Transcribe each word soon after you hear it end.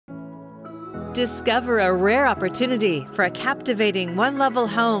Discover a rare opportunity for a captivating one-level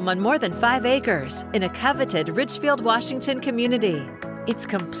home on more than 5 acres in a coveted Ridgefield, Washington community. It's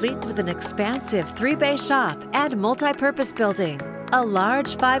complete with an expansive 3-bay shop and multi-purpose building, a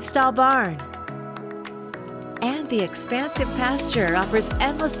large 5-stall barn, and the expansive pasture offers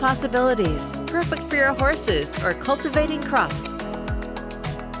endless possibilities, perfect for your horses or cultivating crops.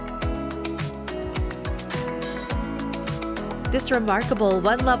 This remarkable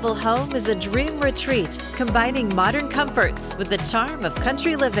one-level home is a dream retreat, combining modern comforts with the charm of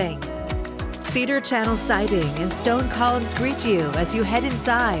country living. Cedar channel siding and stone columns greet you as you head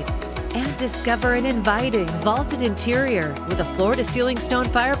inside, and discover an inviting vaulted interior with a floor-to-ceiling stone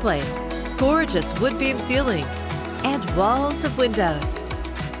fireplace, gorgeous wood beam ceilings, and walls of windows.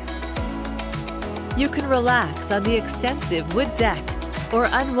 You can relax on the extensive wood deck or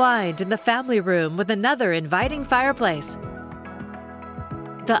unwind in the family room with another inviting fireplace.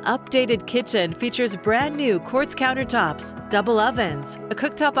 The updated kitchen features brand new quartz countertops, double ovens, a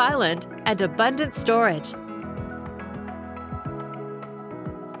cooktop island, and abundant storage.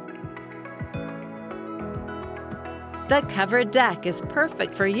 The covered deck is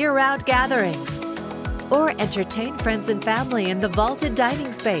perfect for year-round gatherings. Or entertain friends and family in the vaulted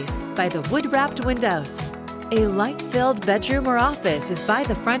dining space by the wood-wrapped windows. A light-filled bedroom or office is by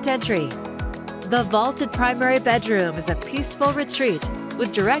the front entry. The vaulted primary bedroom is a peaceful retreat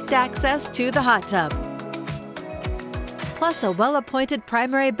with direct access to the hot tub, plus a well-appointed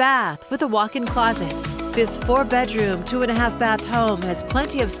primary bath with a walk-in closet. This 4-bedroom, 2.5-bath home has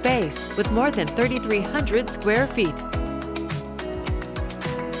plenty of space with more than 3,300 square feet.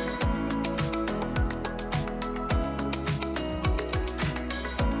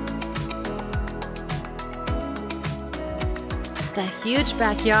 The huge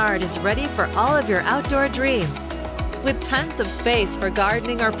backyard is ready for all of your outdoor dreams. With tons of space for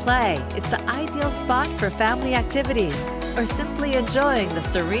gardening or play, it's the ideal spot for family activities or simply enjoying the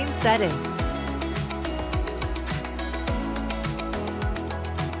serene setting.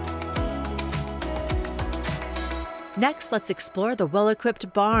 Next, let's explore the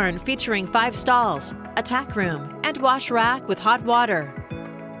well-equipped barn featuring 5 stalls, a tack room, and wash rack with hot water.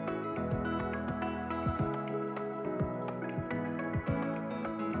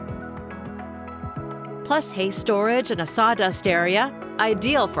 Plus hay storage and a sawdust area,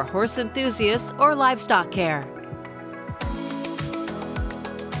 ideal for horse enthusiasts or livestock care.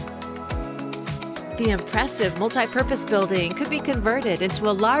 The impressive multi-purpose building could be converted into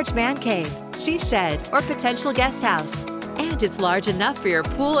a large man cave, she shed, or potential guest house. And it's large enough for your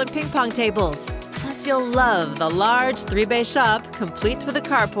pool and ping pong tables. Plus, you'll love the large 3-bay shop, complete with a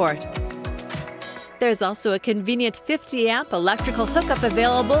carport. There's also a convenient 50-amp electrical hookup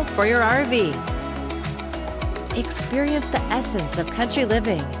available for your RV. Experience the essence of country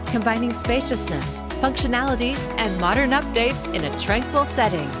living, combining spaciousness, functionality, and modern updates in a tranquil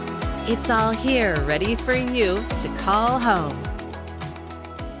setting. It's all here, ready for you to call home.